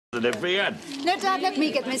if he had. No, Dad, let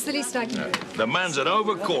me get them. It's the least I can do. The man's an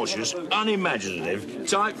overcautious, unimaginative,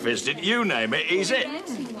 tight-fisted, you name it, he's it.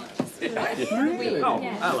 Really? Oh,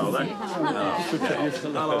 hello there.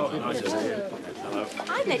 Hello. Nice to see you. Hello.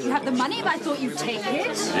 I'd let you have the money if I thought you'd take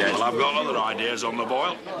it. Yeah, well, I've got other ideas on the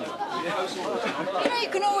boil. You know, you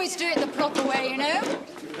can always do it the proper way, you know?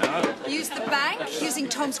 Use the bank, using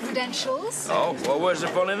Tom's credentials. Oh, well, where's the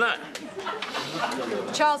fun in that?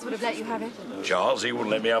 Charles would have let you have it. Charles, he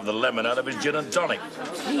wouldn't let me have the lemon out of his gin and tonic.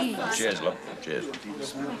 Please. Cheers, love. Cheers.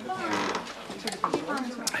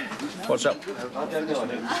 What's up?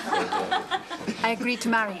 I agreed to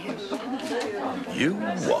marry him. You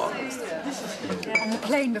what? On the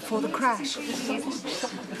plane before the crash.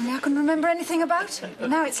 I couldn't remember anything about it.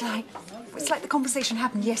 Now it's like the conversation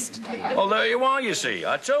happened yesterday. Oh, there you are, you see.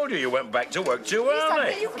 I told you you went back to work too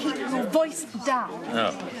early. You keep your voice down.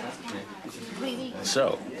 Oh.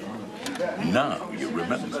 So, now you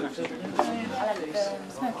remember.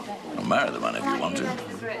 I'll marry the man if you want to.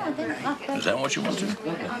 Is that what you want to?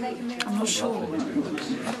 I'm not sure.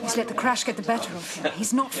 He's let the crash get the better of him.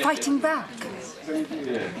 He's not fighting back.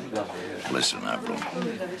 Listen, April.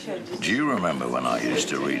 Do you remember when I used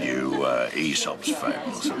to read you Aesop's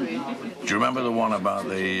fables? Do you remember the one about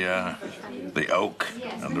the oak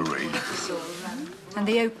and the reed? And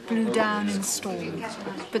the oak blew down in storm,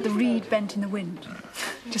 but the reed bent in the wind,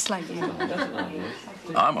 just like you.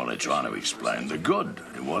 I'm only trying to explain the good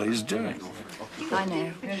in what he's doing. I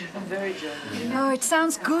know. Oh, it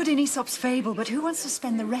sounds good in Aesop's fable, but who wants to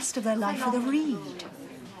spend the rest of their life with a reed?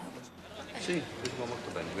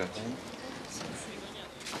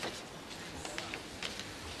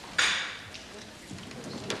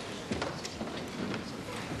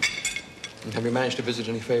 Have you managed to visit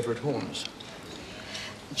any favourite haunts?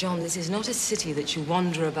 John, this is not a city that you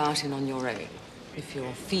wander about in on your own, if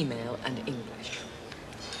you're female and English.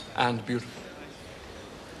 And beautiful.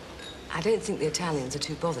 I don't think the Italians are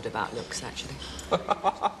too bothered about looks, actually.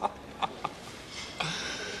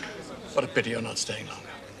 What a pity you're not staying longer.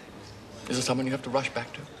 Is there someone you have to rush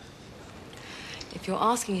back to? If you're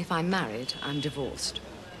asking if I'm married, I'm divorced.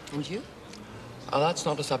 And you? That's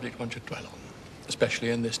not a subject one should dwell on, especially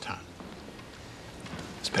in this town.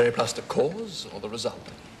 Is Periplus the cause or the result?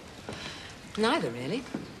 Neither, really.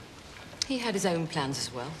 He had his own plans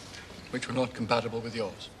as well. Which were not compatible with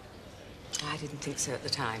yours? I didn't think so at the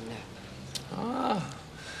time, no. Ah,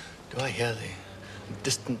 do I hear the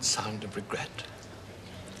distant sound of regret?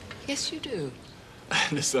 Yes, you do.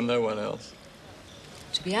 And is there no one else?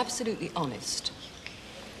 To be absolutely honest,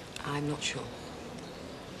 I'm not sure.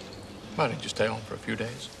 Why don't you stay on for a few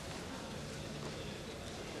days?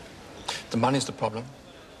 The money's the problem.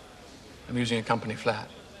 I'm using a company flat.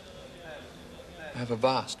 I have a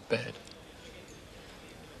vast bed.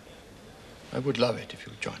 I would love it if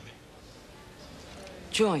you would join me.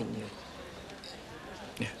 Join you?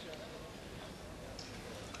 Yes.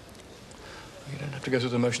 You don't have to go through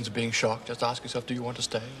the motions of being shocked. Just ask yourself, do you want to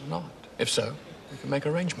stay or not? If so, we can make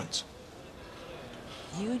arrangements.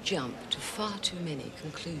 You jump to far too many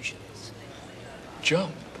conclusions.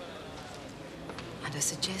 Jump? And I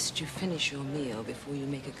suggest you finish your meal before you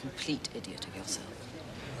make a complete idiot of yourself.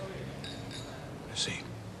 I see.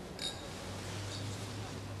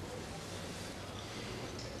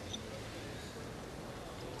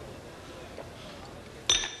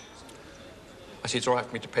 I see it's all right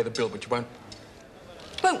for me to pay the bill, but you won't...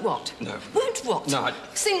 Won't what? No. Won't what? No,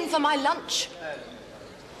 Sing for my lunch.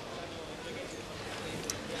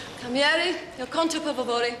 Cambieri, il conto per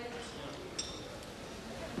favore.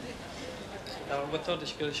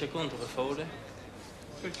 14 euro secondo, per favore.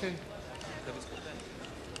 Perché?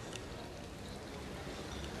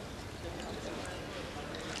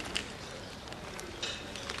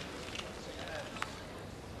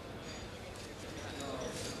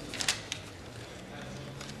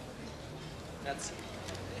 Grazie.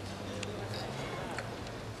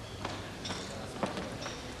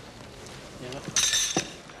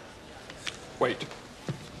 Wait.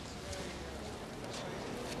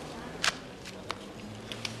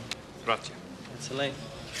 Grazie. Grazie a lei.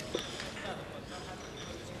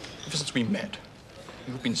 Ever since we met,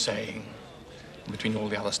 you've been saying, between all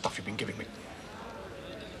the other stuff you've been giving me,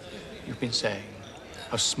 you've been saying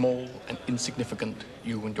how small and insignificant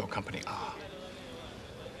you and your company are.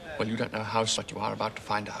 Well, you don't know how what you are about to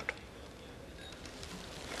find out.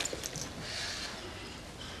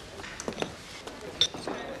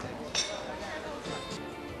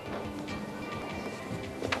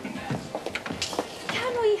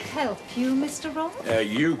 Can we help you, Mr. Ross?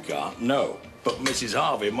 You can't, no. But Mrs.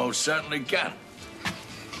 Harvey most certainly can.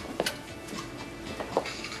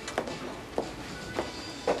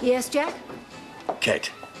 Yes, Jack?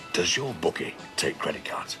 Kate, does your bookie take credit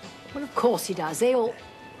cards? Well, of course he does. They all...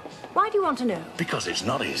 Why do you want to know? Because it's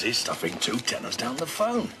not easy stuffing 2 tenors down the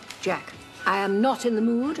phone. Jack, I am not in the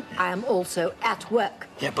mood. I am also at work.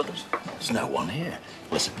 Yeah, but there's no one here.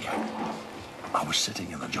 Listen, Kate. I was sitting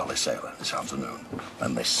in the Jolly Sailor this afternoon,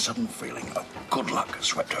 and this sudden feeling of good luck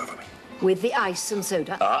swept over me. With the ice and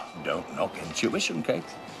soda? Don't knock intuition, Kate.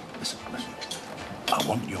 Listen. I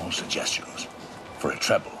want your suggestions for a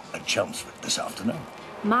treble at Chelmsford this afternoon.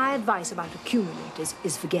 My advice about accumulators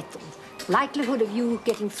is forget them. Likelihood of you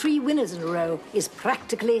getting 3 winners in a row is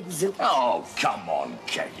practically zilch. Oh, come on,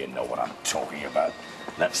 Kate. You know what I'm talking about.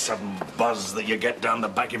 That sudden buzz that you get down the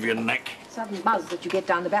back of your neck. Sudden buzz that you get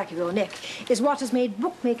down the back of your neck is what has made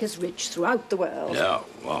bookmakers rich throughout the world. Yeah,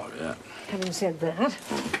 well, yeah. Having said that,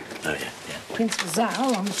 Oh, yeah. Prince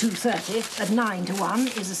Fazal on 2.30 at 9 to 1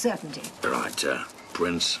 is a certainty. Right,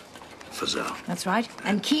 Prince Fazal. That's right.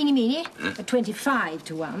 And Keeny Meeny at 25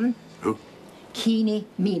 to 1. Who? Keeny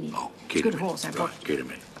Meeny. Oh, it's a Keeny good horse, I brought. Right, Keeny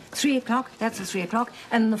Meeny. 3 o'clock, that's the 3 o'clock.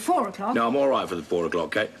 And the 4 o'clock... No, I'm all right for the 4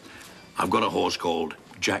 o'clock, Kate. I've got a horse called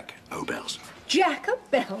Jack O'Bells. Jack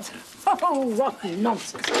O'Bells? Oh, what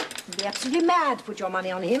nonsense. You'd be absolutely mad to put your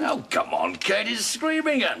money on him. Oh, come on, Kate. He's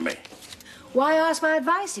screaming at me. Why ask my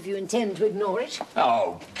advice if you intend to ignore it?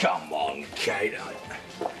 Oh, come on, Kate.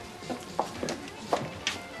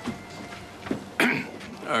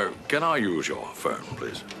 Oh, can I use your phone,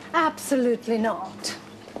 please? Absolutely not.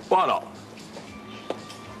 Why not?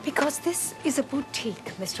 Because this is a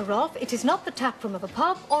boutique, Mr. Rolfe. It is not the taproom of a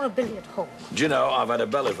pub or a billiard hall. Do you know, I've had a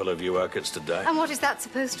bellyful of you Urquharts today. And what is that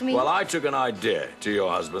supposed to mean? Well, I took an idea to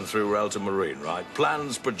your husband through Relta Marine, right?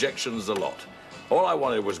 Plans, projections, the lot. All I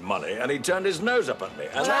wanted was money, and he turned his nose up at me.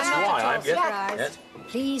 And that's why I'm... Yes.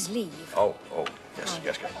 Please leave. Oh,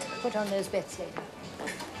 yes, Kate. Put on those bets later.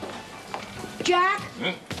 Jack!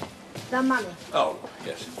 The money. Oh,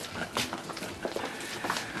 yes.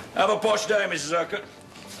 Have a posh day, Mrs. Urquhart.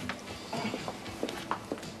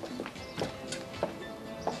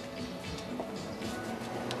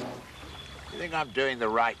 You think I'm doing the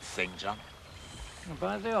right thing, John?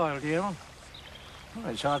 About the oil deal? Well,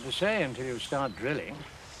 it's hard to say until you start drilling.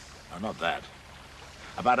 No, not that.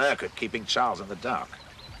 About Urquhart keeping Charles in the dark.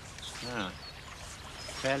 Ah.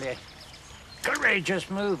 Fairly courageous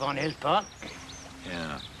move on his part.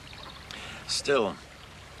 Yeah. Still,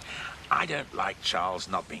 I don't like Charles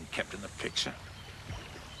not being kept in the picture.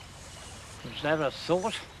 Was that a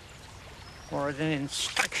thought? Or an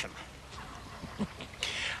instruction?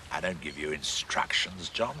 I don't give you instructions,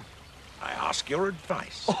 John. I ask your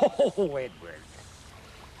advice. Oh, Edward.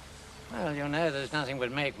 Well, you know, there's nothing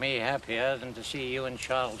would make me happier than to see you and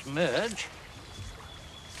Charles merge.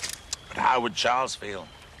 But how would Charles feel?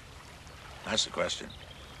 That's the question.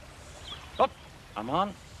 Oh, I'm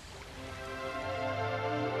on.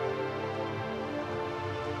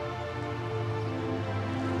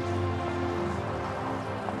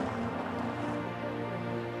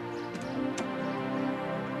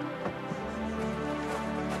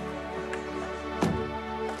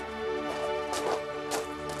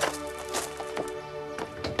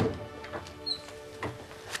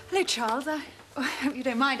 Hello, Charles. I hope you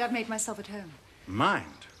don't mind. I've made myself at home. Mind?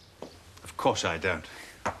 Of course I don't.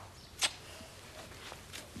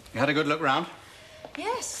 You had a good look round?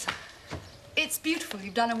 Yes. It's beautiful.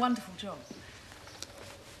 You've done a wonderful job.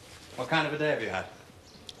 What kind of a day have you had?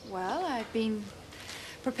 Well, I've been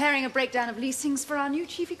preparing a breakdown of leasings for our new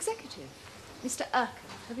chief executive, Mr. Urquhart.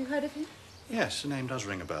 Have you heard of him? Yes, the name does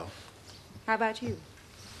ring a bell. How about you?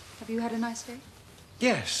 Have you had a nice day?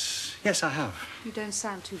 Yes, I have. You don't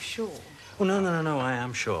sound too sure. Oh, no, I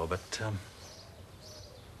am sure, but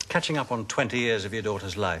catching up on 20 years of your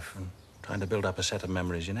daughter's life and trying to build up a set of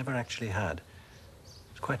memories you never actually had,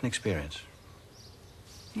 it's quite an experience.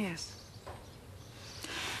 Yes.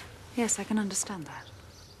 Yes, I can understand that.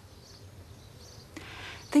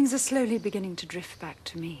 Things are slowly beginning to drift back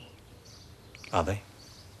to me. Are they?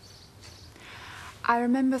 I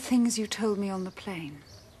remember things you told me on the plane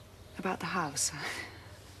about the house.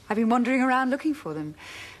 I've been wandering around looking for them,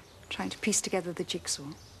 trying to piece together the jigsaw.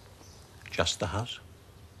 Just the house?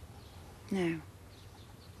 No.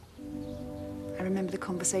 I remember the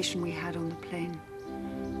conversation we had on the plane,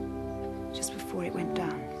 just before it went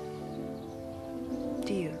down.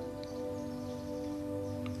 Do you?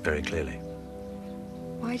 Very clearly.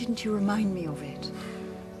 Why didn't you remind me of it?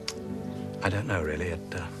 I don't know, really. It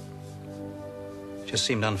just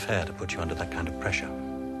seemed unfair to put you under that kind of pressure.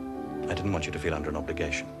 I didn't want you to feel under an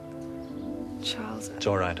obligation. Charles... It's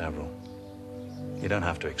all right, Avril. You don't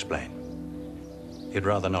have to explain. You'd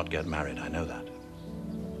rather not get married, I know that.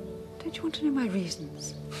 Don't don't you want to know my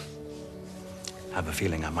reasons? I have a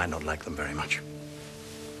feeling I might not like them very much.